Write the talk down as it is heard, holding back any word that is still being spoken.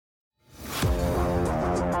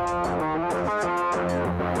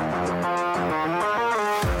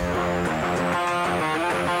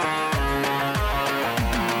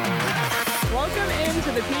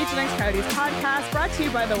to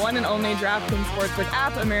you by the one and only DraftKings Sportsbook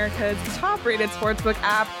app, America's top-rated sportsbook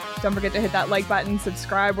app. Don't forget to hit that like button,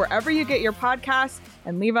 subscribe wherever you get your podcasts,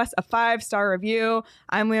 and leave us a 5-star review.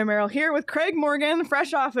 I'm Leah Merrill here with Craig Morgan,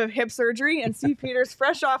 fresh off of hip surgery, and Steve Peters,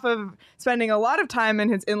 fresh off of spending a lot of time in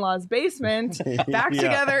his in-laws' basement, back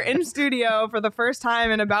together in studio for the first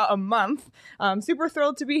time in about a month. Super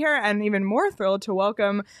thrilled to be here, and even more thrilled to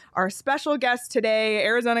welcome our special guest today,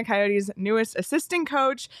 Arizona Coyotes' newest assistant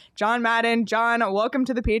coach, John Madden. John, welcome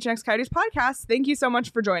to the PHNX Coyotes podcast. Thank you so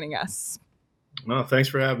much for joining us. Well, thanks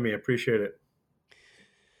for having me. I appreciate it.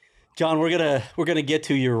 John, we're gonna get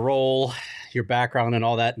to your role, your background, and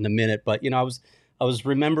all that in a minute. But I was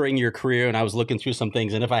remembering your career, and I was looking through some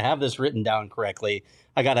things. And if I have this written down correctly,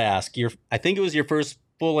 I got to ask. I think it was your first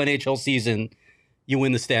full NHL season. You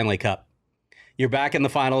win the Stanley Cup. You're back in the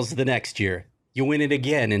finals the next year. You win it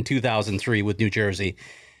again in 2003 with New Jersey.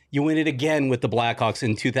 You win it again with the Blackhawks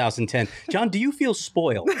in 2010. John, do you feel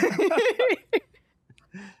spoiled?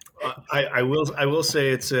 I will say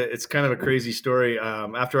it's kind of a crazy story.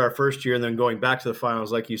 After our first year and then going back to the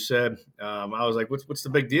finals, like you said, I was like, "What's the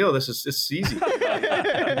big deal? This is easy."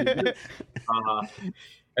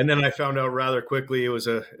 And then I found out rather quickly it was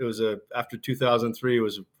after 2003. It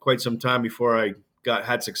was quite some time before I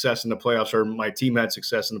had success in the playoffs, or my team had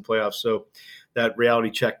success in the playoffs. So that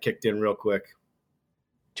reality check kicked in real quick.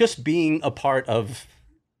 Just being a part of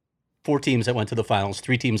 4 teams that went to the finals,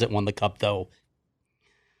 3 teams that won the cup, though.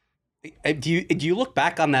 Do you look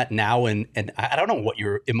back on that now and I don't know what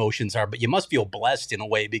your emotions are, but you must feel blessed in a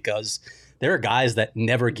way because there are guys that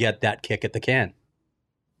never get that kick at the can.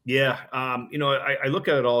 Yeah. I look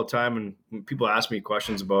at it all the time and people ask me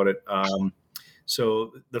questions about it.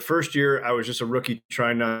 So the first year I was just a rookie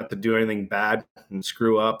trying not to do anything bad and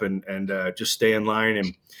screw up and just stay in line.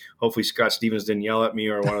 And hopefully Scott Stevens didn't yell at me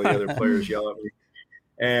or one of the other players yell at me.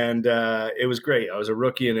 And it was great. I was a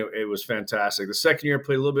rookie, and it was fantastic. The second year, I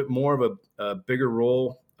played a little bit more of a bigger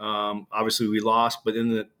role. Obviously, we lost, but in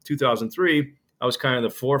the 2003, I was kind of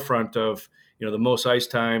the forefront of the most ice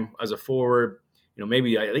time as a forward.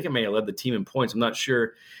 Maybe I think I may have led the team in points. I'm not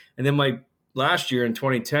sure. And then my last year in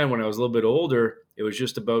 2010, when I was a little bit older, it was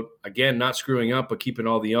just about, again, not screwing up, but keeping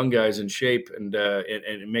all the young guys in shape and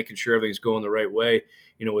making sure everything's going the right way.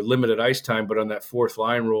 With limited ice time, but on that fourth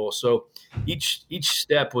line role. So each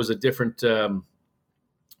step was a different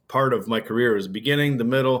part of my career. It was the beginning, the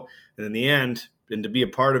middle, and then the end. And to be a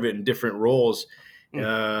part of it in different roles,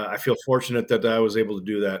 I feel fortunate that I was able to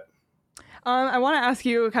do that. I want to ask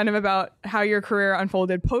you kind of about how your career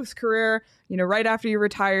unfolded post-career. Right after you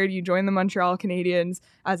retired, you joined the Montreal Canadiens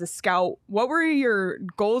as a scout. What were your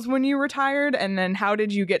goals when you retired? And then how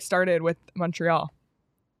did you get started with Montreal?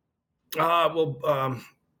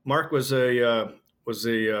 Mark was I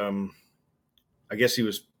guess he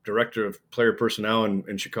was director of player personnel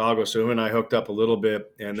in Chicago. So him and I hooked up a little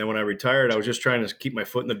bit. And then when I retired, I was just trying to keep my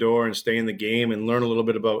foot in the door and stay in the game and learn a little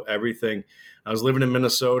bit about everything. I was living in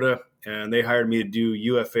Minnesota, and they hired me to do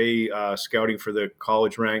UFA scouting for the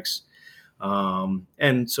college ranks.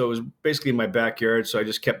 And so it was basically in my backyard. So I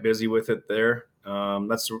just kept busy with it there.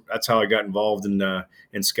 That's how I got involved in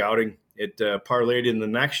scouting. It parlayed in the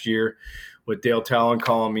next year with Dale Talon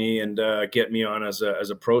calling me and get me on as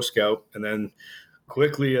a pro scout. And then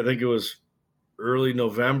quickly, I think it was early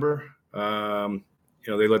November,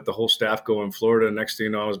 they let the whole staff go in Florida. Next thing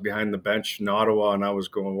you know, I was behind the bench in Ottawa, and I was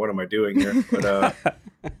going, "What am I doing here?" But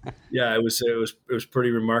yeah, it was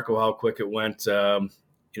pretty remarkable how quick it went. I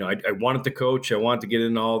wanted to coach, I wanted to get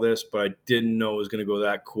into all this, but I didn't know it was going to go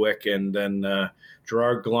that quick. And then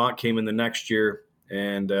Gerard Gallant came in the next year,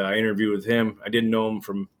 and I interviewed with him. I didn't know him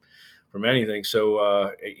from anything,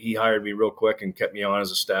 so he hired me real quick and kept me on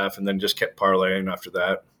as a staff, and then just kept parlaying after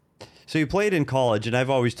that. So you played in college, and I've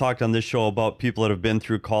always talked on this show about people that have been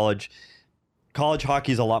through college. College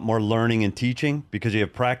hockey is a lot more learning and teaching because you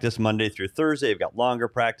have practice Monday through Thursday. You've got longer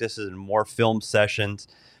practices and more film sessions.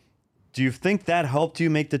 Do you think that helped you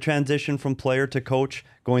make the transition from player to coach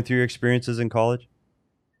going through your experiences in college?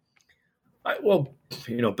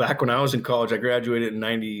 Back when I was in college, I graduated in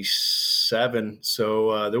 97,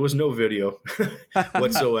 so there was no video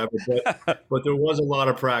whatsoever. But there was a lot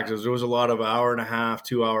of practice. There was a lot of 1.5-hour,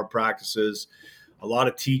 2-hour practices, a lot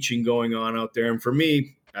of teaching going on out there. And for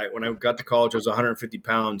me, when I got to college, I was 150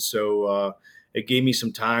 pounds, so it gave me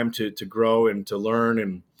some time to grow and to learn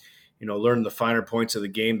and learn the finer points of the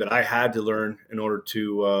game that I had to learn in order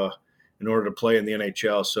to play in the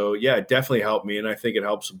NHL. So yeah, it definitely helped me, and I think it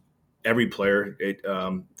helps every player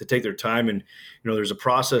to take their time. And there's a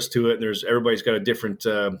process to it, and everybody's got a different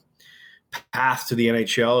path to the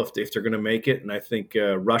NHL if they're going to make it. And I think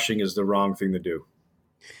rushing is the wrong thing to do.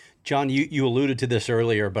 John, you alluded to this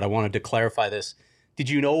earlier, but I wanted to clarify this. Did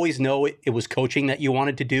you always know it was coaching that you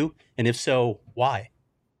wanted to do? And if so, why?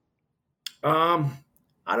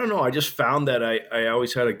 I don't know. I just found that I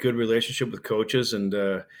always had a good relationship with coaches, and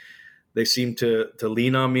they seemed to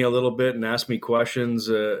lean on me a little bit and ask me questions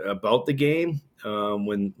about the game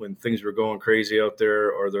when things were going crazy out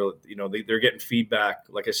there, or they're getting feedback.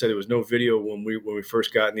 Like I said, there was no video when we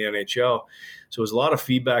first got in the NHL, so it was a lot of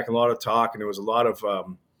feedback, a lot of talk, and there was a lot of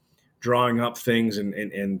drawing up things,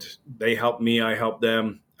 and they helped me, I helped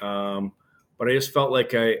them. But I just felt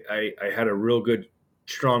like I had a real good,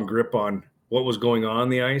 strong grip on what was going on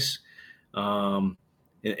the ice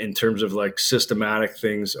in terms of like systematic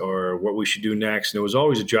things or what we should do next. And it was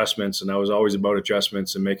always adjustments, and I was always about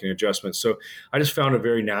adjustments and making adjustments. So I just found it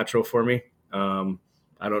very natural for me.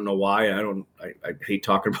 I don't know why. I hate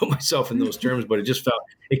talking about myself in those terms, but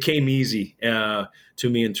it came easy to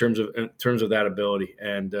me in terms of that ability.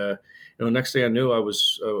 And next thing I knew, I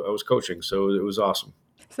was coaching, so it was awesome.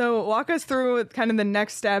 So walk us through kind of the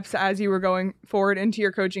next steps as you were going forward into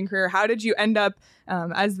your coaching career. How did you end up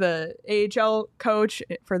as the AHL coach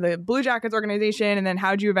for the Blue Jackets organization, and then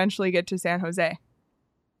how did you eventually get to San Jose?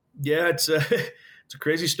 Yeah, it's a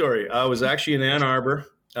crazy story. I was actually in Ann Arbor.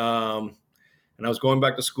 And I was going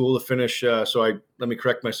back to school to finish. Let me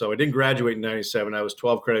correct myself. I didn't graduate in 97. I was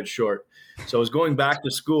 12 credits short. So I was going back to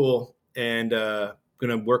school and going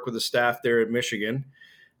to work with the staff there at Michigan.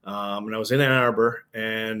 And I was in Ann Arbor,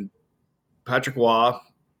 and Patrick Waugh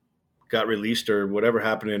got released or whatever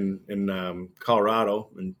happened in Colorado,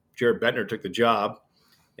 and Jared Bettner took the job.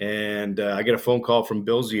 And I get a phone call from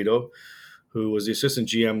Bill Zito, who was the assistant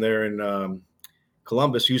GM there in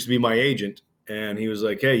Columbus, used to be my agent. And he was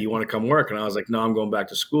like, "Hey, you want to come work?" And I was like, "No, I'm going back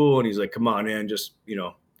to school." And he's like, "Come on in, just,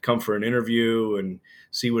 come for an interview and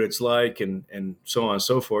see what it's like," and so on and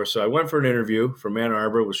so forth. So I went for an interview from Ann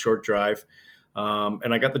Arbor. It was a short drive.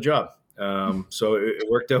 And I got the job. So it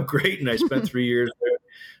worked out great. And I spent 3 years there,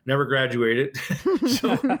 never graduated.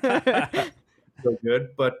 so good.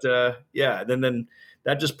 But then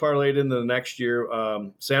that just parlayed into the next year.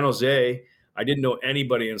 San Jose, I didn't know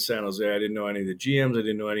anybody in San Jose. I didn't know any of the GMs. I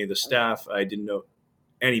didn't know any of the staff. I didn't know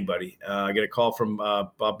anybody. I get a call from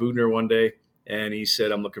Bob Budner one day, and he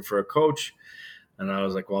said, "I'm looking for a coach." And I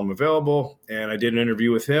was like, "Well, I'm available." And I did an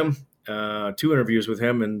interview with him, 2 interviews with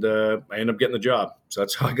him, and I ended up getting the job. So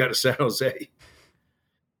that's how I got to San Jose.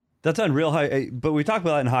 That's unreal. But we talk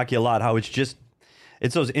about that in hockey a lot, how it's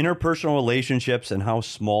those interpersonal relationships and how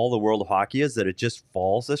small the world of hockey is that it just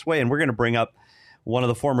falls this way. And we're going to bring up one of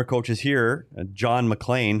the former coaches here, John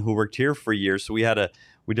McLean, who worked here for years. So we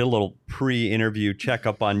did a little pre-interview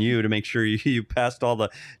checkup on you to make sure you checked all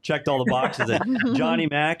the boxes. And Johnny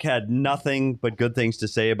Mac had nothing but good things to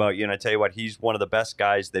say about you. And I tell you what, he's one of the best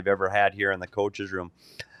guys they've ever had here in the coaches room.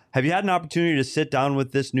 Have you had an opportunity to sit down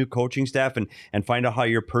with this new coaching staff and find out how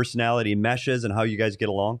your personality meshes and how you guys get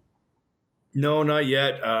along? No, not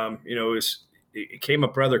yet. It came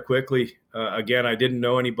up rather quickly. Again, I didn't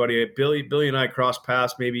know anybody. Billy and I crossed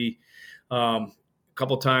paths maybe a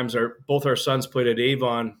couple times. Both our sons played at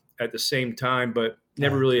Avon at the same time, but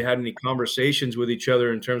never really had any conversations with each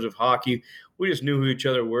other in terms of hockey. We just knew who each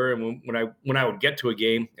other were. And when I would get to a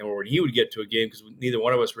game, or when he would get to a game, because neither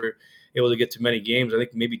one of us were able to get to many games. I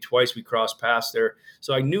think maybe twice we crossed paths there.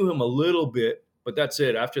 So I knew him a little bit, but that's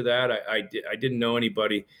it. After that, I didn't know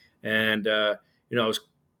anybody. And, I was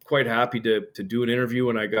quite happy to do an interview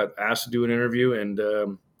when I got asked to do an interview. And,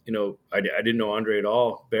 I didn't know Andre at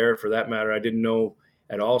all. Bear, for that matter, I didn't know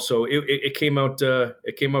at all. So it came out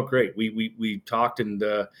great. We talked, and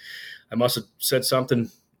I must have said something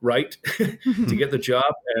right to get the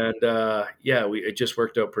job. And it just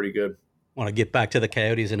worked out pretty good. I want to get back to the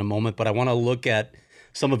Coyotes in a moment, but I want to look at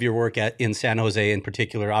some of your work in San Jose in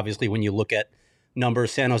particular. Obviously, when you look at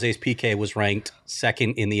numbers, San Jose's PK was ranked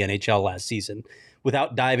second in the NHL last season.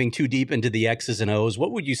 Without diving too deep into the X's and O's,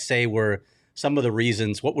 what would you say were some of the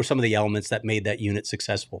reasons, what were some of the elements that made that unit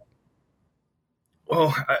successful?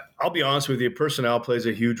 Well, I'll be honest with you, personnel plays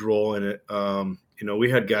a huge role in it. We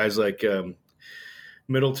had guys like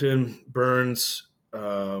Middleton, Burns,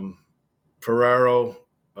 Ferraro,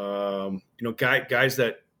 guys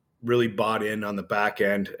that really bought in on the back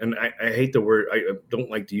end. And I hate the word, I don't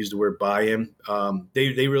like to use the word buy-in.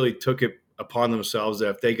 They really took it upon themselves that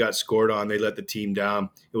if they got scored on, they let the team down.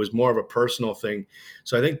 It was more of a personal thing.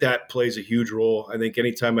 So I think that plays a huge role. I think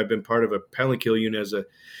anytime I've been part of a penalty kill unit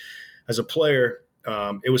as a player,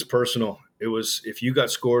 it was personal. It was, if you got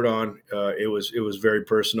scored on, it was very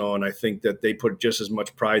personal. And I think that they put just as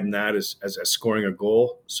much pride in that as scoring a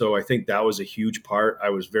goal. So I think that was a huge part. I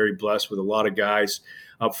was very blessed with a lot of guys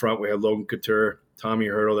up front. We had Logan Couture, Tommy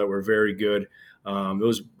Hurdle that were very good.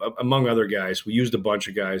 Those among other guys. We used a bunch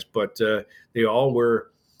of guys, but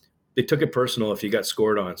they took it personal if you got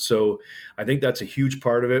scored on. So I think that's a huge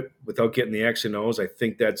part of it. Without getting the X and O's, I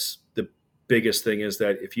think that's the biggest thing, is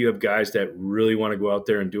that if you have guys that really want to go out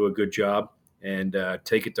there and do a good job and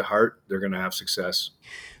take it to heart, they're going to have success.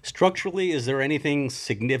 Structurally, is there anything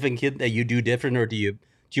significant that you do different, or do you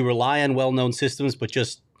rely on well-known systems, but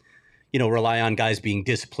just rely on guys being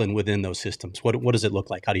disciplined within those systems? What does it look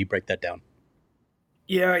like? How do you break that down?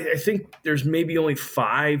 Yeah, I think there's maybe only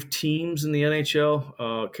 5 teams in the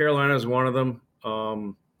NHL. Carolina is one of them.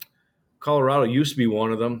 Colorado used to be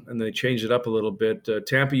one of them, and they changed it up a little bit.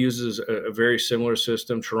 Tampa uses a very similar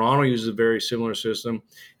system. Toronto uses a very similar system.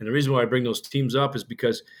 And the reason why I bring those teams up is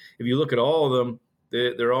because if you look at all of them,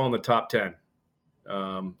 they're all in the top 10.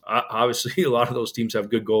 Obviously, a lot of those teams have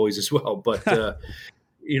good goalies as well. But,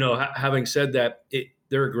 having said that,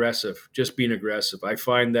 they're aggressive, just being aggressive. I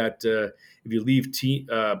find that if you leave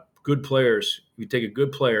good players, you take a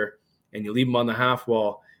good player and you leave him on the half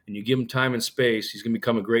wall and you give him time and space, he's going to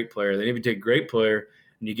become a great player. Then if you take a great player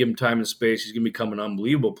and you give him time and space, he's going to become an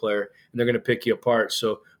unbelievable player, and they're going to pick you apart.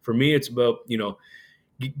 So for me, it's about,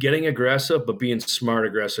 getting aggressive, but being smart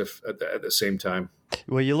aggressive at the same time.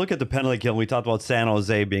 Well, you look at the penalty kill, and we talked about San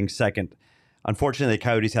Jose being second. Unfortunately, the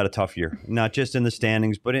Coyotes had a tough year, not just in the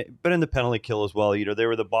standings, but in the penalty kill as well. They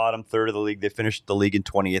were the bottom third of the league. They finished the league in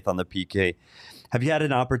 20th on the PK. Have you had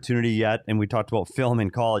an opportunity yet, and we talked about film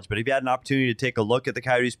in college, but have you had an opportunity to take a look at the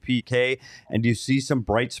Coyotes PK, and do you see some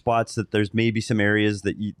bright spots that there's maybe some areas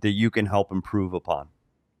that you can help improve upon?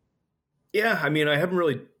 Yeah, I mean, I haven't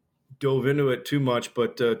really dove into it too much,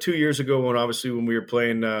 but 2 years ago, when we were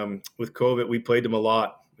playing with COVID, we played them a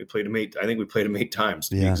lot. We played them 8 times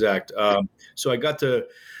to be exact. So I got to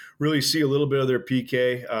really see a little bit of their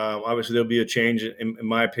PK. Obviously, there'll be a change, in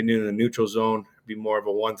my opinion, in the neutral zone. Be more of a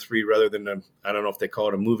 1-3 rather than I don't know if they call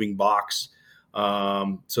it a moving box.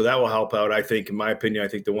 So that will help out, I think. In my opinion, I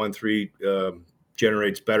think the 1-3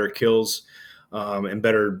 generates better kills and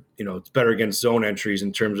better, it's better against zone entries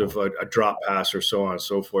in terms of a drop pass or so on and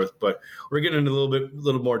so forth. But we're getting into a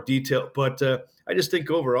little more detail. But I just think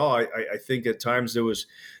overall, I think at times there was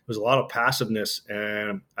a lot of passiveness,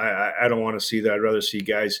 and I don't want to see that. I'd rather see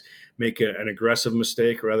guys make an aggressive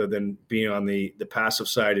mistake rather than being on the passive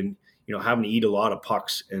side and having to eat a lot of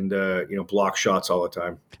pucks and block shots all the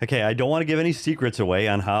time. Okay, I don't want to give any secrets away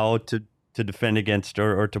on how to defend against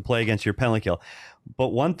or to play against your penalty kill. But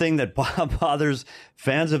one thing that bothers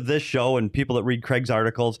fans of this show and people that read Craig's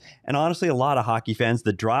articles, and honestly a lot of hockey fans,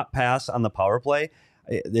 the drop pass on the power play,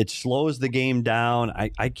 it slows the game down.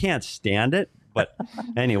 I can't stand it. But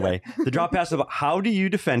anyway, the drop pass, how do you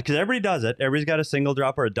defend? Because everybody does it. Everybody's got a single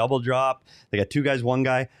drop or a double drop. They got 2 guys, 1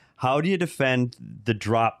 guy. How do you defend the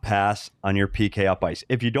drop pass on your PK up ice?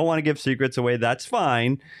 If you don't want to give secrets away, that's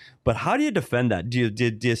fine. But how do you defend that? Do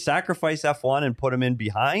you sacrifice F1 and put them in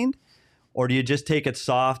behind? Or do you just take it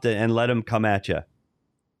soft and let them come at you?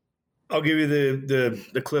 I'll give you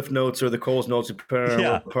the Cliff Notes or the Coles Notes, depending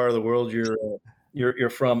on what part of the world you're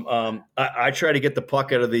from. I try to get the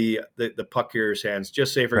puck out of the puck carrier's hands.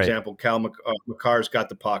 Just say, for example, Cal McCarr's got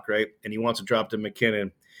the puck, right? And he wants to drop to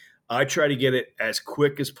McKinnon. I try to get it as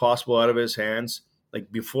quick as possible out of his hands, like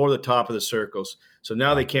before the top of the circles. So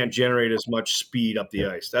now they can't generate as much speed up the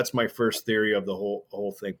ice. That's my first theory of the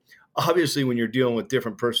whole thing. Obviously, when you're dealing with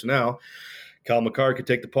different personnel, Cal McCarr could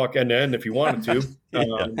take the puck end to end if he wanted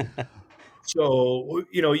to. So,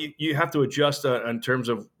 you have to adjust in terms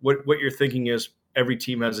of what your thinking is. Every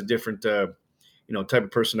team has a different, type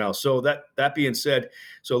of personnel. So that being said,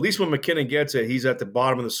 so at least when McKinnon gets it, he's at the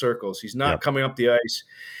bottom of the circles. He's not coming up the ice,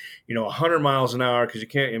 100 miles an hour, because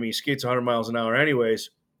he skates 100 miles an hour anyways.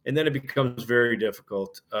 And then it becomes very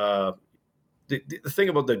difficult. The thing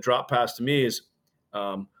about the drop pass to me is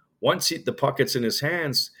once the puck gets in his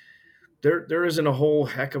hands, there isn't a whole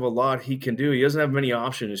heck of a lot he can do. He doesn't have many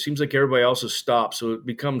options. It seems like everybody else has stopped. So it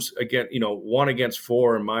becomes, again, 1 against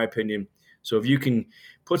 4, in my opinion. So if you can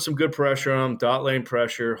put some good pressure on him, dot lane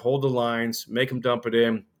pressure, hold the lines, make him dump it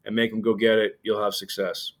in, and make him go get it, you'll have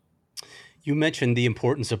success. You mentioned the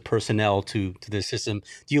importance of personnel to the system.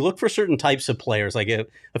 Do you look for certain types of players? Like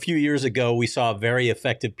a few years ago, we saw a very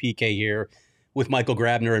effective PK here with Michael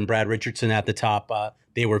Grabner and Brad Richardson at the top.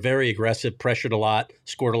 They were very aggressive, pressured a lot,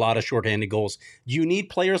 scored a lot of shorthanded goals. Do you need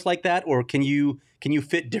players like that, or can you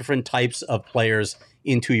fit different types of players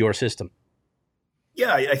into your system?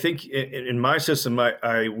 Yeah, I think in my system,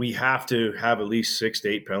 we have to have at least 6 to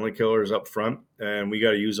 8 penalty killers up front, and we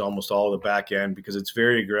got to use almost all of the back end because it's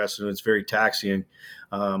very aggressive and it's very taxing.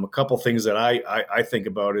 A couple things that I think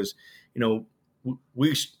about is,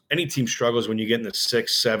 we any team struggles when you get into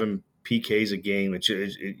 6-7 PKs a game.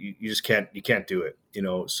 You just can't do it,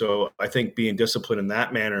 So I think being disciplined in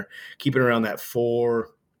that manner, keeping around that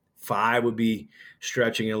 4-5 would be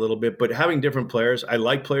stretching a little bit. But having different players, I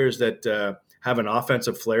like players that have an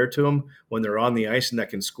offensive flair to them when they're on the ice and that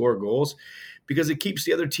can score goals, because it keeps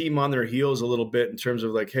the other team on their heels a little bit in terms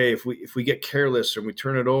of like, hey, if we get careless or we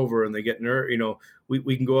turn it over and they get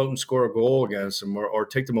we can go out and score a goal against them or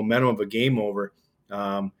take the momentum of a game over.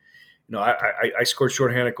 I scored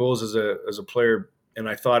shorthanded goals as a player, and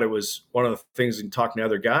I thought it was one of the things in talking to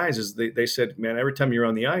other guys is they said, man, every time you're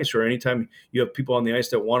on the ice or anytime you have people on the ice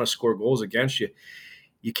that want to score goals against you,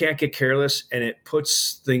 you can't get careless, and it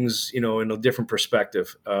puts things, in a different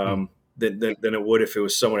perspective than it would if it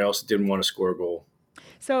was someone else that didn't want to score a goal.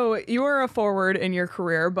 So you were a forward in your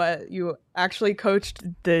career, but you actually coached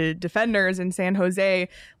the defenders in San Jose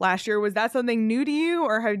last year. Was that something new to you,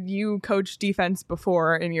 or had you coached defense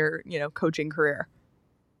before in your, coaching career?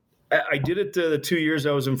 I did it the 2 years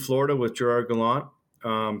I was in Florida with Gerard Gallant,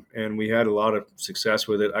 and we had a lot of success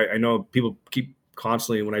with it. I know people keep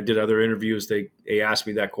constantly, when I did other interviews, they asked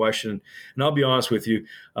me that question. And I'll be honest with you,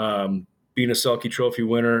 being a Selke Trophy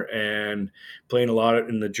winner and playing a lot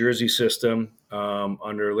in the Jersey system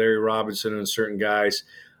under Larry Robinson and certain guys,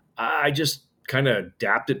 I just kind of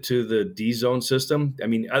adapted to the D-zone system. I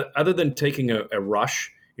mean, other than taking a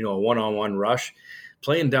rush, a one-on-one rush,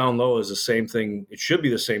 playing down low is the same thing. It should be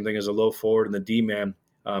the same thing as a low forward and the D-man.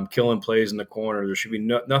 Killing plays in the corner. There should be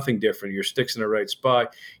nothing different. Your stick's in the right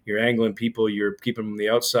spot. You're angling people. You're keeping them on the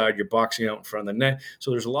outside. You're boxing out in front of the net.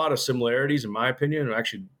 So there's a lot of similarities, in my opinion, and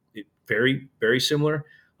actually very, very similar.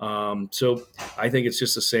 So I think it's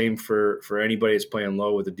just the same for anybody that's playing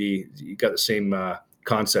low with the D. You got the same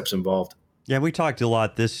concepts involved. Yeah, we talked a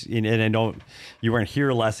lot and I know you weren't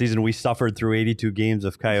here last season. We suffered through 82 games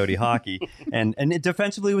of Coyote hockey, and it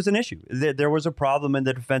defensively was an issue. There was a problem in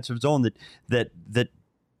the defensive zone that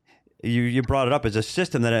you brought it up as a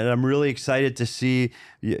system that I'm really excited to see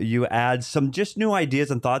you add some just new ideas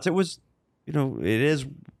and thoughts. It was, it is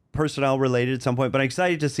personnel related at some point, but I'm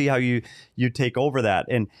excited to see how you take over that.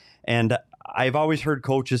 And I've always heard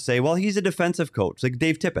coaches say, well, he's a defensive coach, like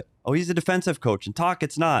Dave Tippett. Oh, he's a defensive coach, and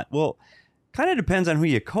it's not. Well, kind of depends on who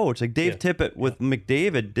you coach. Like Dave Tippett with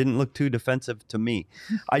McDavid didn't look too defensive to me.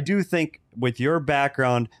 I do think with your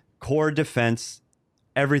background, core defense,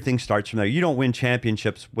 everything starts from there. You don't win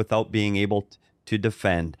championships without being able to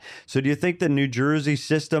defend. So do you think the New Jersey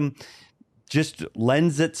system just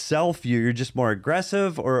lends itself? You're just more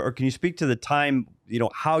aggressive, or can you speak to the time,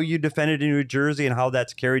 how you defended in New Jersey and how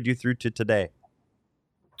that's carried you through to today?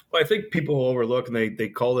 Well, I think people overlook and they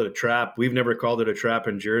call it a trap. We've never called it a trap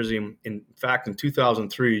in Jersey. In fact, in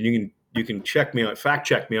 2003, you can fact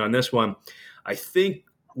check me on this one. I think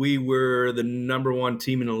we were the number one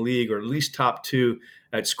team in the league, or at least top two,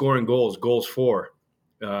 at scoring goals for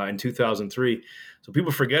in 2003. So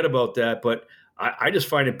people forget about that, but I just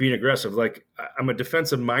find it being aggressive. Like, I'm a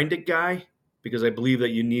defensive-minded guy because I believe that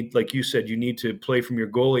you need, like you said, you need to play from your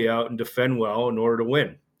goalie out and defend well in order to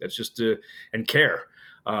win. That's just and care.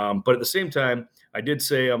 But at the same time, I did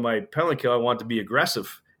say on my penalty kill I want to be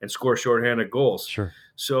aggressive and score shorthanded goals. Sure.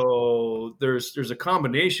 So there's a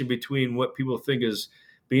combination between what people think is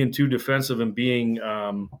being too defensive and being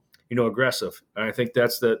aggressive. And I think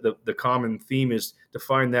that's the common theme, is to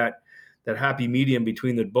find that happy medium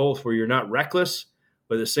between the both, where you're not reckless,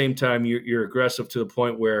 but at the same time you're aggressive to the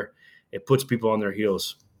point where it puts people on their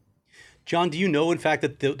heels. John, do you know, in fact,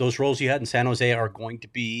 that those roles you had in San Jose are going to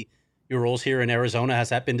be your roles here in Arizona? Has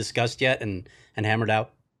that been discussed yet and hammered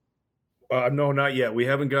out? No, not yet. We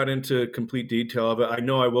haven't got into complete detail of it. I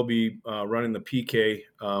know I will be running the PK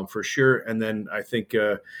for sure. And then I think,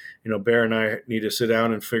 Bear and I need to sit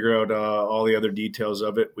down and figure out all the other details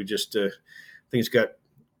of it. We just, things got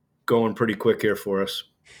going pretty quick here for us.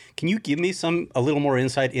 Can you give me a little more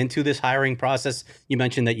insight into this hiring process? You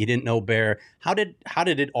mentioned that you didn't know Bear. How did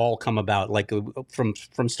it all come about, like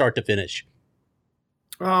from start to finish?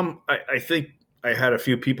 I think I had a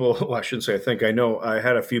few people, well, I shouldn't say I think, I know I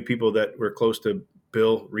had a few people that were close to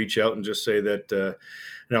Bill reach out and just say that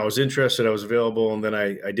I was interested, I was available, and then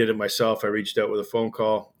I did it myself. I reached out with a phone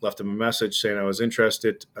call, left him a message saying I was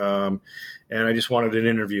interested, and I just wanted an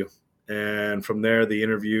interview. And from there, the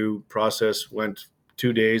interview process went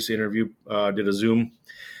 2 days. The interview, did a Zoom.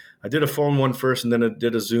 I did a phone one first, and then I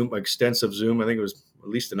did a Zoom, extensive Zoom. I think it was at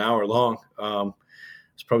least an hour long.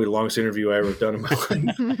 It's probably the longest interview I ever done in my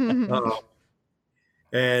life.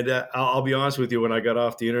 And I'll be honest with you, when I got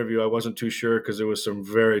off the interview, I wasn't too sure because there was some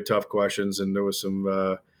very tough questions, and there was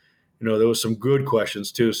some, there was some good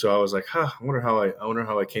questions too. So I was like, I wonder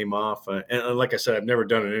how I came off. And like I said, I've never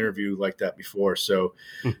done an interview like that before. So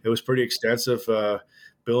it was pretty extensive.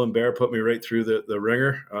 Bill and Bear put me right through the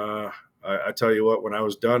ringer. I tell you what, when I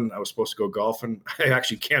was done, I was supposed to go golfing. I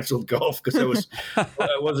actually canceled golf because I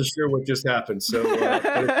wasn't sure what just happened. So,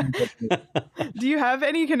 do you have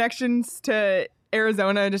any connections to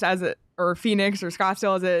Arizona, just or Phoenix or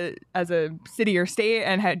Scottsdale as a city or state?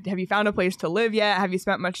 And have you found a place to live yet? Have you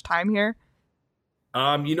spent much time here?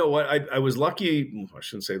 You know what? I was lucky. I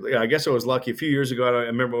shouldn't say. Yeah, I guess I was lucky. A few years ago, I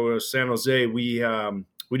remember when I was in San Jose. We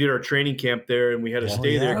did our training camp there, and we had to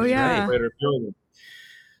stay there. Oh, yeah.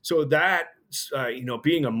 So that,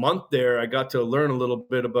 being a month there, I got to learn a little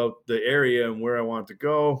bit about the area and where I wanted to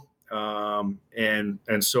go,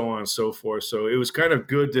 and so on and so forth. So it was kind of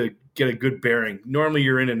good to get a good bearing. Normally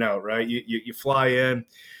you're in and out, right? You fly in,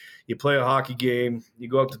 you play a hockey game, you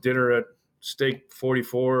go out to dinner at Steak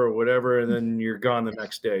 44 or whatever, and then you're gone the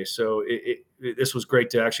next day. So this was great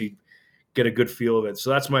to actually get a good feel of it. So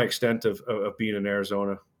that's my extent of being in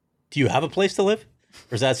Arizona. Do you have a place to live,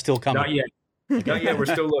 or is that still coming? Not yet. Not yet. We're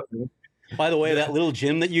still looking. By the way, that little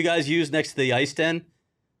gym that you guys use next to the ice den,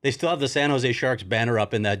 they still have the San Jose Sharks banner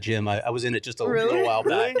up in that gym. I was in it just a little while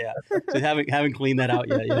back. Yeah, so haven't cleaned that out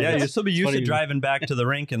yet. Yeah, you'll still be used to driving back to the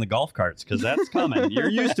rink in the golf carts because that's coming. You're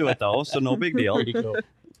used to it though, so no big deal. There you go.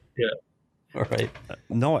 Yeah. All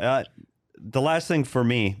right. The last thing for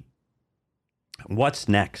me, what's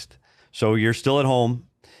next? So you're still at home.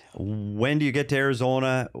 When do you get to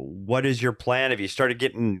Arizona? What is your plan? Have you started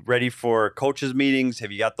getting ready for coaches meetings?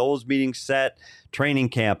 Have you got those meetings set? Training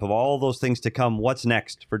camp, of all those things to come, what's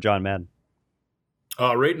next for John Madden?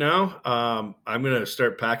 Right now, I'm going to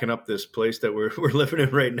start packing up this place that we're living in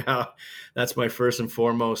right now. That's my first and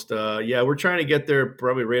foremost. We're trying to get there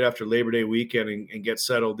probably right after Labor Day weekend and get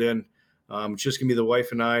settled in. It's just going to be the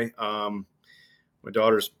wife and I. My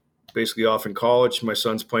daughter's basically off in college. My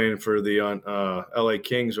son's playing for the LA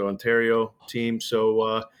Kings or Ontario team.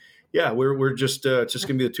 So we're just gonna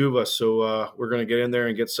be the two of us. So we're gonna get in there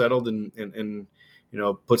and get settled and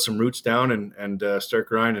put some roots down and start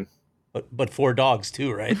grinding. But 4 dogs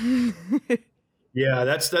too, right? Yeah,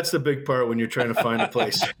 that's the big part when you're trying to find a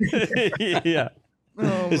place. Yeah.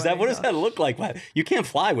 What does that look like? You can't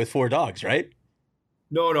fly with 4 dogs, right?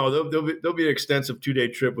 No, there'll be an extensive 2-day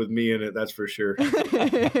trip with me in it. That's for sure.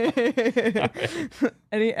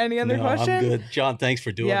 Any other questions? I'm good. John, thanks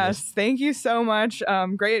for doing this. Yes, thank you so much.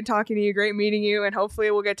 Great talking to you. Great meeting you. And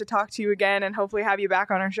hopefully we'll get to talk to you again and hopefully have you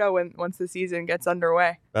back on our show once the season gets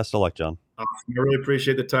underway. Best of luck, John. I really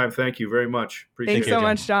appreciate the time. Thank you very much. Thanks so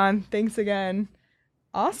much, John. Thanks again.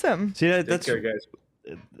 Awesome. See, Take care,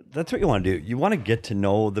 guys. That's what you want to do. You want to get to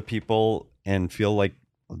know the people and feel like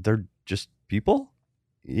they're just people.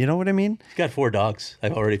 You know what I mean? He's got 4 dogs. I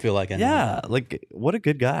already feel like I know. Yeah, like what a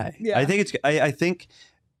good guy. Yeah. I think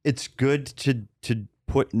it's good to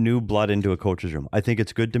put new blood into a coach's room. I think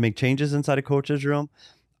it's good to make changes inside a coach's room.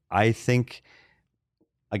 I think,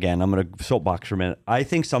 again, I'm going to soapbox for a minute. I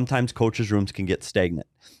think sometimes coaches' rooms can get stagnant.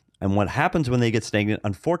 And what happens when they get stagnant,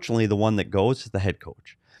 unfortunately, the one that goes is the head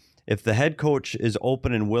coach. If the head coach is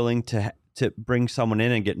open and willing to bring someone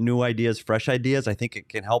in and get new ideas, fresh ideas, I think it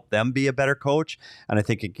can help them be a better coach. And I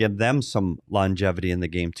think it give them some longevity in the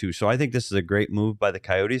game too. So I think this is a great move by the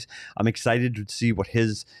Coyotes. I'm excited to see what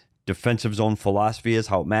his defensive zone philosophy is,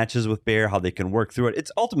 how it matches with Bear, how they can work through it.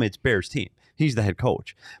 It's Bear's team. He's the head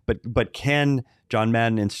coach. But can John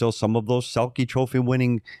Madden instill some of those Selke Trophy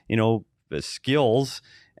winning, skills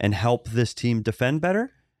and help this team defend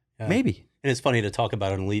better? Yeah. Maybe. And it's funny to talk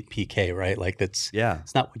about an elite PK, right? Like it's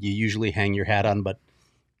not what you usually hang your hat on, but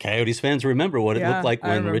Coyotes fans remember what it looked like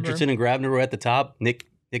when Richardson and Grabner were at the top. Nick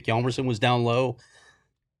Hjalmarsson was down low.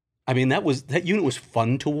 I mean, that unit was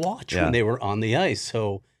fun to watch when they were on the ice.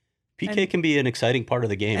 So PK can be an exciting part of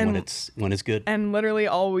the game when it's good. And literally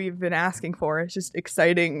all we've been asking for is just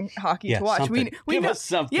exciting hockey to watch. We Give us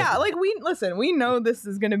something. Yeah, we know this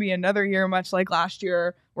is going to be another year much like last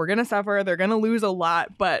year. We're going to suffer. They're going to lose a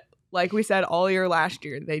lot, but like we said all year last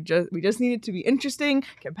year, we just need it to be interesting,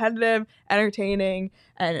 competitive, entertaining,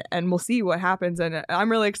 and we'll see what happens. And I'm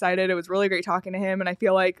really excited. It was really great talking to him. And I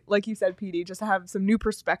feel like you said, PD, just to have some new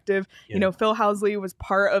perspective. Yeah. Phil Housley was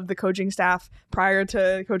part of the coaching staff prior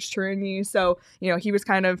to Coach Tourigny. So, he was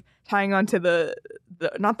kind of tying on to the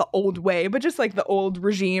not the old way, but just like the old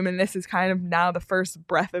regime. And this is kind of now the first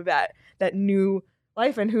breath of that new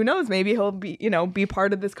life, and who knows, maybe he'll be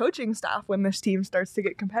part of this coaching staff when this team starts to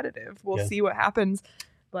get competitive. We'll see what happens.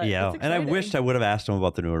 But and I wished I would have asked him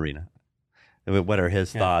about the new arena. what are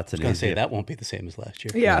his thoughts? I was going to say that won't be the same as last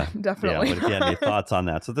year. Yeah, definitely. Yeah, but if you had any thoughts on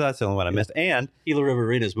that. So that's the only one I missed. And Gila River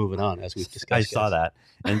Arena is moving on, as we've discussed. I saw that.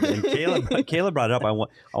 And Caleb brought it up. I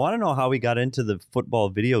want to know how we got into the football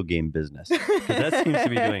video game business. Because that seems to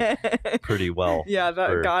be doing pretty well. Yeah,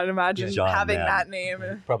 God, imagine John having Madden. that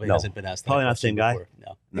name. Probably hasn't been asked. Probably not the same guy.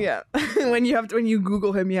 No. Yeah, when you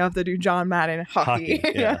Google him, you have to do John Madden hockey.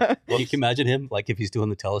 Yeah. Well, you can imagine him like if he's doing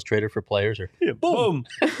the telestrator for players or boom.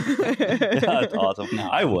 That's awesome. No,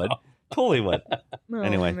 I would. Totally would. Oh,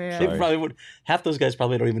 Anyway, man. They probably would. Half those guys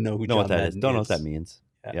probably don't even know who know John what that Madden is. Don't know what is. that means.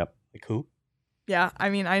 Yeah. Yep. Like who? Yeah, I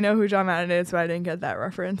mean, I know who John Madden is, but I didn't get that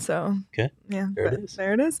reference. So Okay. yeah, There it is.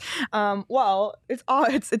 There it is. Well, it's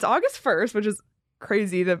August 1st, which is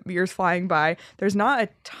crazy. The year's flying by. There's not a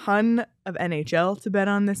ton of NHL to bet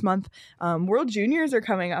on this month. World Juniors are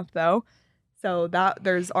coming up though, so that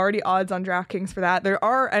there's already odds on DraftKings for that. There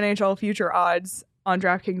are NHL future odds on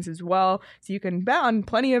DraftKings as well, so you can bet on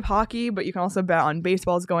plenty of hockey, but you can also bet on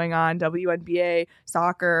baseball's going on, WNBA,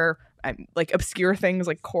 soccer, like obscure things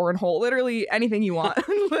like cornhole, literally anything you want.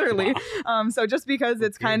 Literally. So just because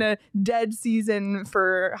it's kind of dead season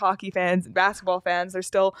for hockey fans and basketball fans, there's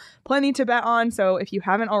still plenty to bet on. So if you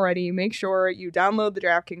haven't already, make sure you download the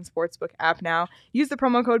DraftKings Sportsbook app now. Use the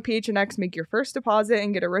promo code PHNX, make your first deposit,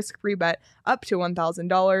 and get a risk-free bet up to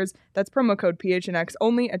 $1,000. That's promo code PHNX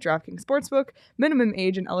only at DraftKings Sportsbook. Minimum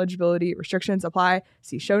age and eligibility restrictions apply.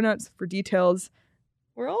 See show notes for details.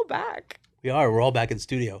 We're all back. We are. We're all back in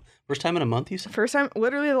studio. First time in a month, you said? First time,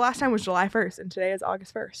 literally the last time was July 1st, and today is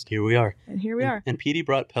August 1st. Here we are. And here we are. And Petey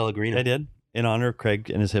brought Pellegrino. I did. In honor of Craig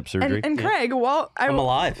and his hip surgery. And Craig, well, I'm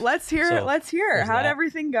alive. Let's hear. So, Let's hear. there's How'd that.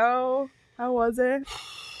 everything go? How was it?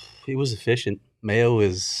 He was efficient. Mayo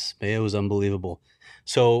is unbelievable.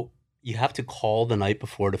 So you have to call the night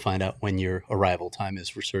before to find out when your arrival time is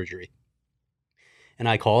for surgery. And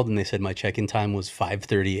I called and they said my check-in time was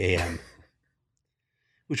 5:30 a.m.,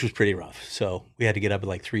 which was pretty rough. So we had to get up at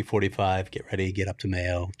like 3:45, get ready, get up to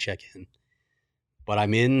Mayo, check in. But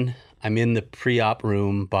I'm in the pre-op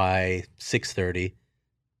room by 6:30.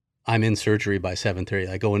 I'm in surgery by 7:30.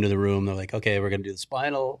 I go into the room. They're like, okay, we're going to do the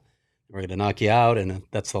spinal. We're going to knock you out. And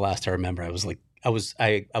that's the last I remember. I was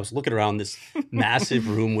looking around this massive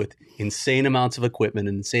room with insane amounts of equipment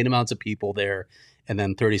and insane amounts of people there. And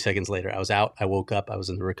then 30 seconds later, I was out. I woke up. I was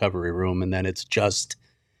in the recovery room. And then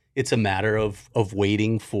it's a matter of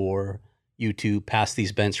waiting for you to pass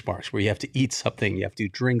these benchmarks where you have to eat something, you have to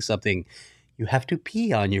drink something, you have to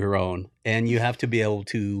pee on your own, and you have to be able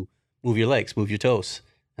to move your legs, move your toes.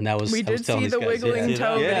 And that was We did see the wiggling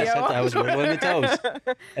toe Yes, video. I was wiggling the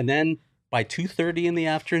toes. And then by 2:30 in the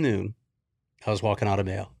afternoon, I was walking out of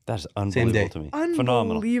Mayo. That's day. unbelievable to me. Phenomenal.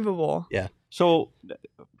 Unbelievable. Yeah. So,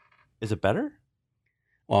 is it better?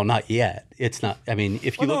 Well, not yet. It's not. I mean,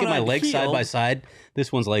 if you Well, look no, at my not legs side healed. by side,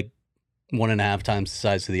 this one's like 1.5 times the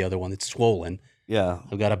size of the other one. It's swollen. Yeah.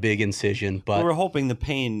 I've got a big incision, but We're hoping the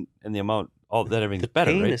pain and the amount, all that everything's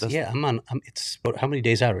better, pain right? is- yeah, it's how many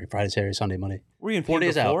days out are we? Friday, Saturday, Sunday, Monday. Were you in 4 pain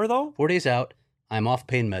days out. before, though? 4 days out. I'm off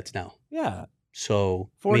pain meds now. Yeah. So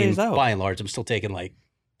 4 days out. By and large, I'm still taking like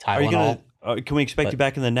Are you Tylenol. gonna? Can we expect But- you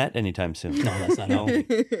back in the net anytime soon? No, that's not No.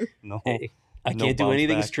 happening. No. Hey, I No can't do bounce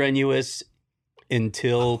anything back. strenuous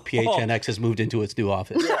until PHNX has moved into its new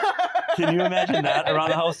office. Can you imagine that around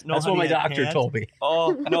the house? No, That's honey, what my I doctor can't. told me.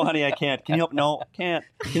 Oh no, honey, I can't. Can you help? No, can't.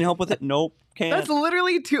 Can you help with it? Nope, can't. That's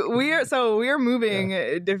literally we are moving.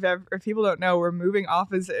 If people don't know, we're moving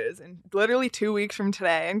offices in literally 2 weeks from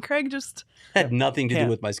today. And Craig just Had nothing to do Can't.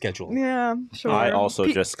 with my schedule. yeah, sure. I also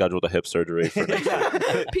just scheduled a hip surgery for next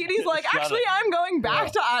week. Petey's like, Shut actually, up. I'm going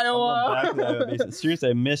back to Iowa. Seriously,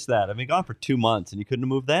 I missed that. I've been gone for 2 months, and you couldn't have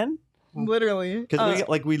moved then Literally. because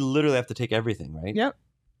we literally have to take everything, right? Yep.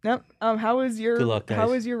 How was your Good luck, guys. How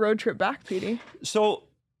was your road trip back, Petey? So,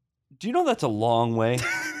 do you know that's a long way?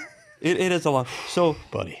 It is a long. So,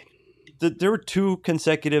 Buddy. there were 2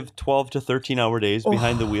 consecutive 12 to 13 hour days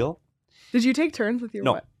behind the wheel. Did you take turns with your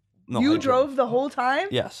No. wife? No, You I drove the whole time?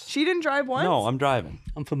 Yes. She didn't drive once? No, I'm driving.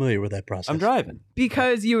 I'm familiar with that process. I'm driving.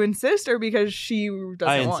 Because you insist or because she doesn't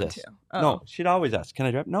I want insist. to? Oh. No, she'd always ask, "Can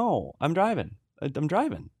I drive?" No, I'm driving. I'm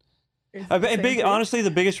driving. Is it the same thing? Honestly,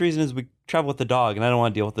 the biggest reason is we travel with the dog, and I don't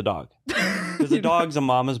want to deal with the dog because the dog's a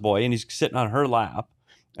mama's boy, and he's sitting on her lap.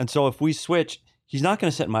 And so if we switch, he's not going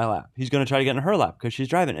to sit in my lap. He's going to try to get in her lap because she's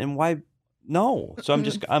driving. And why? No. So I'm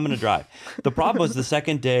going to drive. The problem was the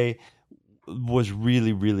second day was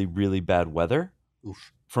really, really, really bad weather.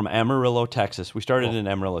 Oof. From Amarillo, Texas. We started in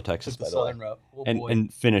Amarillo, Texas, by the way, Southern route. Oh, boy.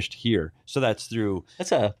 and finished here. So that's through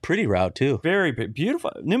That's a pretty route, too. very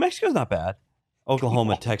beautiful. New Mexico's not bad.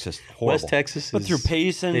 Oklahoma, Texas, horrible. West Texas But is through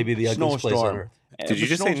Payson, maybe the ugliest place on snowstorm, earth. Did you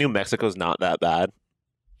just say New Mexico's not that bad?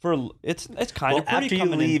 It's kind of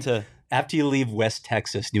pretty after you leave West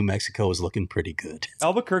Texas, New Mexico is looking pretty good.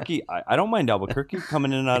 Albuquerque. I don't mind Albuquerque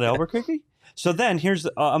coming in and out of Albuquerque. So then here's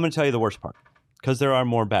I'm going to tell you the worst part, because there are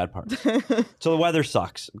more bad parts. So the weather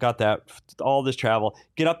sucks. Got that. All this travel.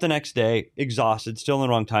 Get up the next day, exhausted, still in the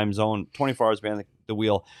wrong time zone. 24 hours behind the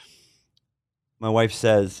wheel. My wife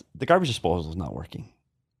says the garbage disposal is not working.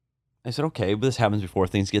 I said, okay, but this happens before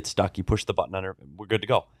things get stuck. You push the button under, we're good to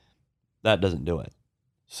go. That doesn't do it.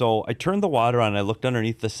 So I turned the water on and I looked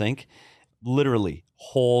underneath the sink. Literally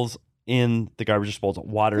holes in the garbage disposal.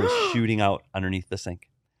 Water is shooting out underneath the sink.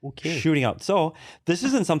 Okay. Shooting out. So this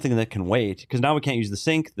isn't something that can wait, because now we can't use the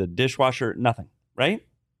sink, the dishwasher, nothing, right?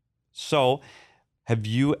 So have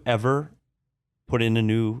you ever put in a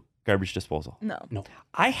new garbage disposal? No.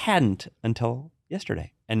 I hadn't until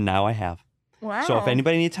yesterday, and now I have. Wow. So if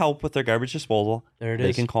anybody needs help with their garbage disposal, There it they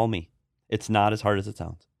is. can call me. It's not as hard as it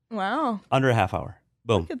sounds. Wow. Under a half hour.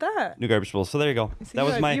 Boom. Look at that. New garbage disposal. So there you go. See, That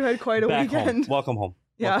was you had quite a back weekend. home. Welcome home.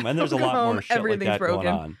 Yeah. Welcome. And there's a Welcome lot more home. shit like Everything's that broken. going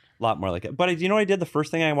on. A lot more like it. But you know what I did the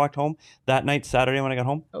first thing I walked home that night, Saturday when I got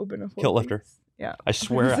home? Open a Kilt lifter. Yeah. I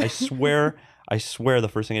swear the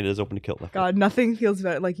first thing I did is open a kilt lifter. God, nothing feels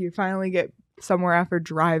better. Like you finally get somewhere after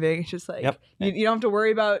driving. It's just like, Yep. you don't have to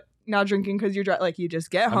worry about not drinking because you're like, you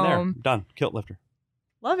just get I'm home. there. Done. Kilt lifter.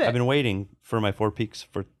 Love it. I've been waiting for my 4 Peaks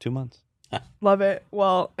for 2 months. Love it.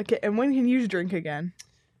 Well, okay. And when can you drink again?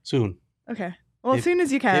 Soon. Okay. Well, as soon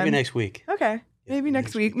as you can. Maybe next week. Okay. Maybe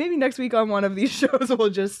next week. Maybe next week on one of these shows we'll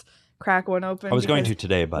just crack one open. I was going because to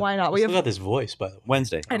today, but why not? We still got this voice, by the way.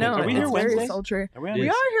 Wednesday. I know. Are we here it's very Wednesday? sultry. Are we on We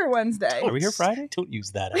this? are here Wednesday. Are we here Friday? Don't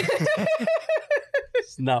use that.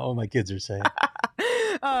 It's not what my kids are saying.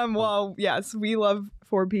 Well, yes, we love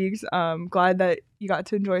Four Peaks. Glad that you got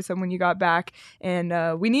to enjoy some when you got back.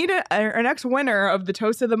 And we need our next winner of the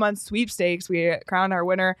Toast of the Month sweepstakes. We crowned our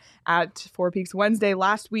winner at Four Peaks Wednesday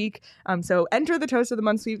last week. So enter the Toast of the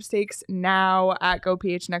Month sweepstakes now at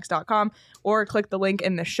gophnx.com or click the link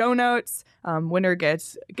in the show notes. Winner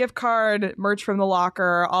gets a gift card, merch from the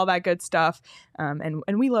locker, all that good stuff. And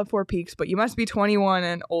we love Four Peaks, but you must be 21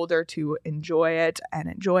 and older to enjoy it and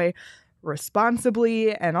enjoy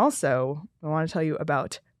responsibly. And also, I want to tell you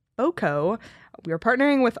about FOCO. We are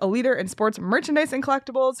partnering with a leader in sports merchandise and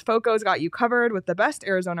collectibles. FOCO's got you covered with the best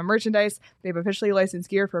Arizona merchandise. They have officially licensed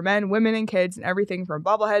gear for men, women, and kids, and everything from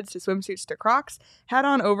bobbleheads to swimsuits to Crocs. Head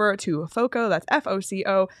on over to FOCO, that's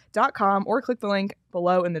FOCO.com, or click the link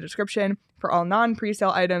below in the description. For all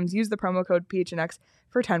non-presale items, use the promo code PHNX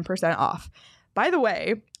for 10% off. By the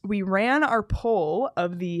way, we ran our poll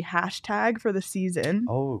of the hashtag for the season.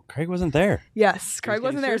 Oh, Craig wasn't there. Yes, Craig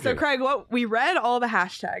wasn't there. So surgery. Craig, we read all the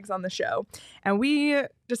hashtags on the show, and we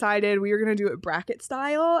decided we were going to do it bracket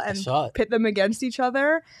style and saw it. pit them against each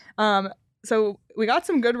other. So we got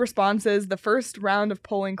some good responses. The first round of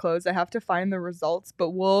polling closed. I have to find the results,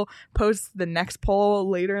 but we'll post the next poll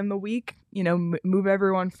later in the week. You know, move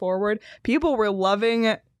everyone forward. People were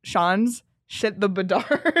loving Sean's shit the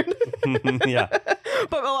Bedard. Yeah.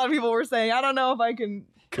 But a lot of people were saying, I don't know if I can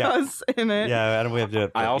cuss in it. Yeah, I don't we have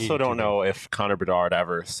to. I also don't know if Connor Bedard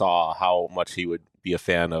ever saw how much he would be a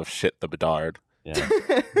fan of shit the Bedard. Yeah.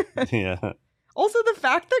 Yeah. Also, the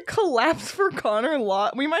fact that collapse for Connor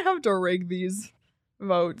we might have to rig these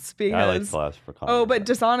votes because I like collapse for Connor. oh, but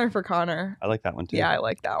dishonor for Connor. I like that one too. Yeah, I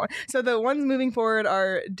like that one. So the ones moving forward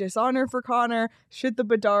are dishonor for Connor, shit the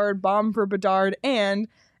Bedard, bomb for Bedard, and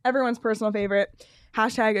everyone's personal favorite.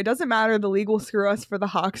 Hashtag, it doesn't matter, the league will screw us for the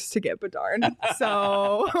Hawks to get Bedard.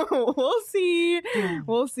 So we'll see.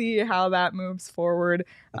 We'll see how that moves forward.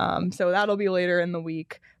 So that'll be later in the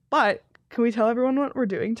week. But can we tell everyone what we're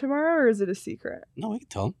doing tomorrow, or is it a secret? No, we can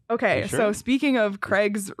tell them. Okay, Sure. so speaking of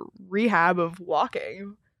Craig's rehab of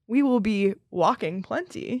walking, we will be walking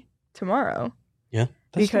plenty tomorrow. Yeah,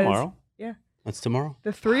 That's because- tomorrow. that's tomorrow.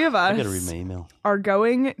 The three of I us gotta read my email. are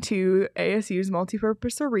going to ASU's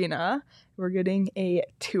multipurpose arena. We're getting a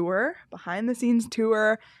tour, behind the scenes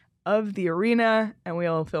tour of the arena, and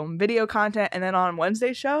we'll film video content. And then on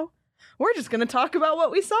Wednesday's show, we're just going to talk about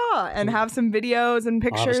what we saw and have some videos and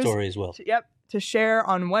I'll have a pictures. story as well. To share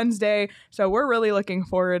on Wednesday. So we're really looking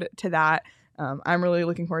forward to that. I'm really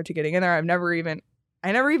looking forward to getting in there. I never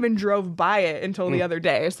even drove by it until the other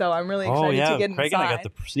day. So I'm really excited Oh yeah, to get Craig inside. and I got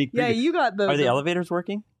the sneak preview. Yeah, you got the. Are the elevators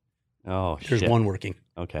working? Oh, There's shit. one working.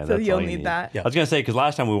 Okay, So that's you'll all you need that. Yeah. I was gonna say because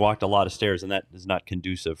last time we walked a lot of stairs, and that is not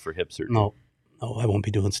conducive for hip surgery. No, I won't be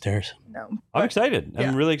doing stairs. No. I'm but- excited. yeah.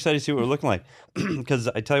 I'm really excited to see what we're looking like. Because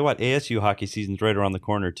I tell you what, ASU hockey season's right around the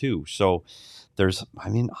corner too. So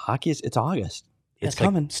hockey it's August. It's like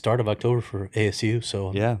coming. start of October for ASU.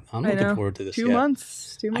 So Yeah. I'm I looking know. forward to this. 2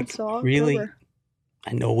 months. 2 months till really- October.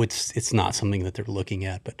 I know it's not something that they're looking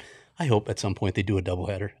at, but I hope at some point they do a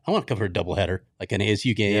doubleheader. I want to cover a doubleheader, like an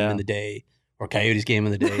ASU game in the day or Coyotes game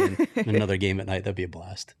in the day and another game at night. That'd be a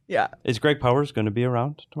blast. Yeah. Is Greg Powers going to be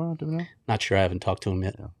around tomorrow? Do we know? Not sure. I haven't talked to him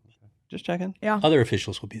yet. No. Just checking. Yeah. Other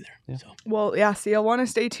officials will be there. Yeah. So. Well, yeah. So you'll want to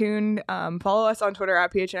stay tuned. Follow us on Twitter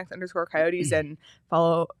at PHNX_Coyotes and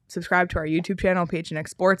subscribe to our YouTube channel, PHNX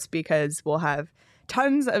Sports, because we'll have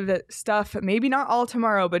tons of stuff. Maybe not all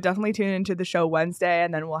tomorrow, but definitely tune into the show Wednesday,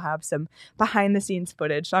 and then we'll have some behind the scenes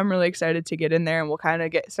footage. So I'm really excited to get in there, and we'll kind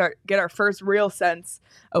of get our first real sense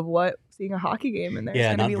of what seeing a hockey game in there is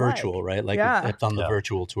going to be virtual, like. right? Like it's on the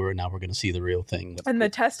virtual tour. Now we're going to see the real thing. And the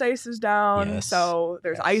test ice is down, so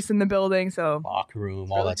there's ice in the building. So locker room,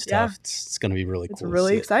 all that stuff. Yeah. It's going to be really cool. It's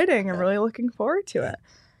really exciting. I'm really looking forward to it.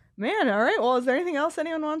 Man, all right. Well, is there anything else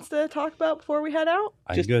anyone wants to talk about before we head out?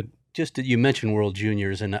 I'm good. Just that you mentioned World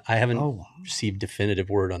Juniors, and I haven't received definitive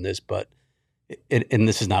word on this, but and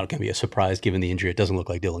this is not going to be a surprise given the injury. It doesn't look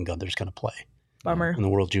like Dylan Gunther's going to play. Bummer. In the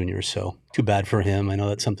World Juniors, so too bad for him. I know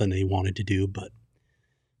that's something that he wanted to do, but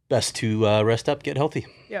best to rest up, get healthy.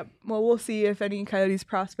 Yep. Well, we'll see if any Coyotes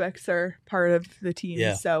prospects are part of the team.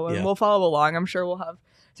 Yeah. So we'll follow along. I'm sure we'll have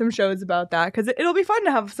some shows about that because it'll be fun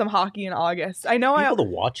to have some hockey in August. I know able to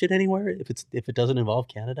watch it anywhere if it doesn't involve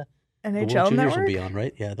Canada. NHL the World Juniors Network will be on,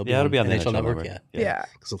 right? Yeah, it'll be on the NHL Network. Yeah.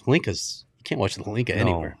 Because the Linka's you can't watch the Linka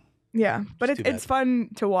anywhere. Yeah, but it's fun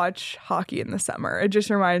to watch hockey in the summer. It just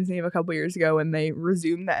reminds me of a couple years ago when they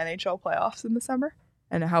resumed the NHL playoffs in the summer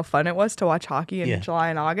and how fun it was to watch hockey in July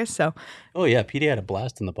and August. So, PD had a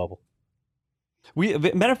blast in the bubble.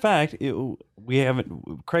 Matter of fact, we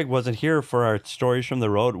haven't. Craig wasn't here for our stories from the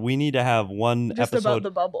road. We need to have one episode about the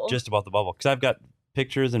bubble, because I've got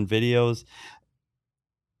pictures and videos.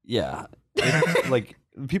 Yeah, like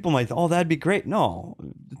people might think, that'd be great. No,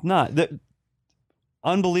 it's not.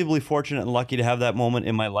 Unbelievably fortunate and lucky to have that moment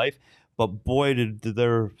in my life, but boy, did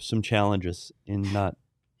there some challenges in not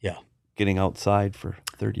getting outside for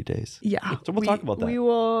 30 days. Yeah. So we'll talk about that. We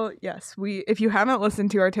will, yes. If you haven't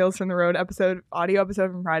listened to our Tales from the Road audio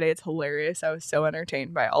episode from Friday, it's hilarious. I was so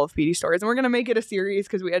entertained by all of PD's stories. And we're going to make it a series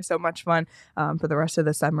because we had so much fun for the rest of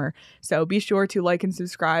the summer. So be sure to like and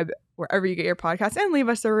subscribe wherever you get your podcasts and leave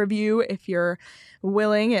us a review if you're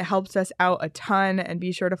willing. It helps us out a ton. And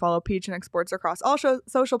be sure to follow PHNX Sports across all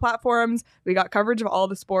social platforms. We got coverage of all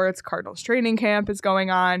the sports. Cardinals training camp is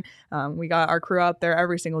going on. We got our crew out there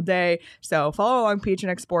every single day. So follow along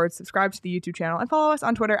PHNX Sports, subscribe to the YouTube channel, and follow us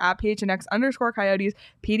on Twitter at PHNX_Coyotes.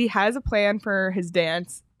 PD has a plan for his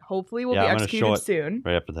dance. Hopefully will be executed soon.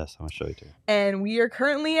 Right after this, I'm going to show you too. And we are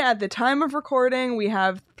currently, at the time of recording, we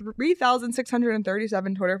have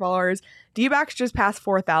 3,637 Twitter followers. D-backs just passed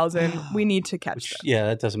 4,000. We need to catch them. Yeah,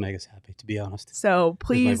 that doesn't make us happy, to be honest. So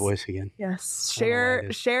please, here's my voice again. Yes,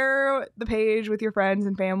 share the page with your friends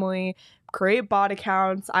and family. Create bot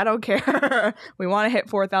accounts. I don't care. We want to hit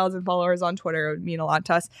 4,000 followers on Twitter. It would mean a lot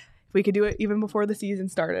to us. If we could do it even before the season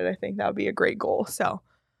started, I think that would be a great goal. So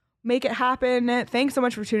make it happen. Thanks so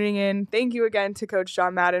much for tuning in. Thank you again to Coach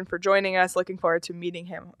John Madden for joining us. Looking forward to meeting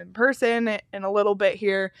him in person in a little bit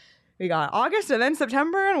here. We got August and then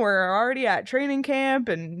September, and we're already at training camp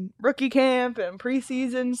and rookie camp and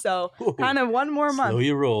preseason. So kind of one more month. Slow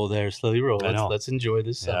your roll there. Slow your roll. Let's enjoy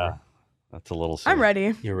this summer. That's a little silly. I'm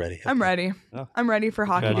ready. You're ready. Okay. I'm ready. Oh. I'm ready for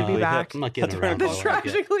hockey to be back. I'm not getting around. The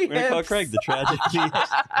tragically We're going to call Craig the tragically.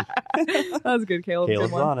 That was good, Caleb.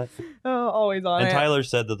 Caleb's on it. Oh, always on it. And Tyler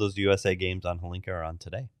said that those USA games on Holinka are on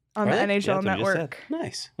today. On the NHL Network.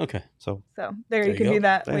 Nice. Okay. So there you can do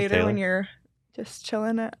that later when you're just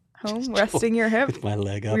chilling at home, resting your hip. With my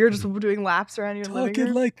leg up. We were just doing laps around your living room.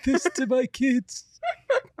 Talking like this to my kids.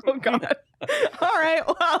 Oh, God. All right.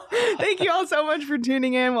 Well, thank you all so much for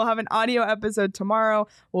tuning in. We'll have an audio episode tomorrow.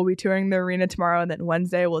 We'll be touring the arena tomorrow. And then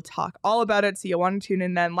Wednesday, we'll talk all about it. So you'll want to tune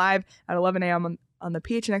in then live at 11 a.m. on the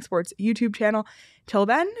PHNX Sports YouTube channel. Till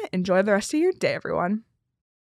then, enjoy the rest of your day, everyone.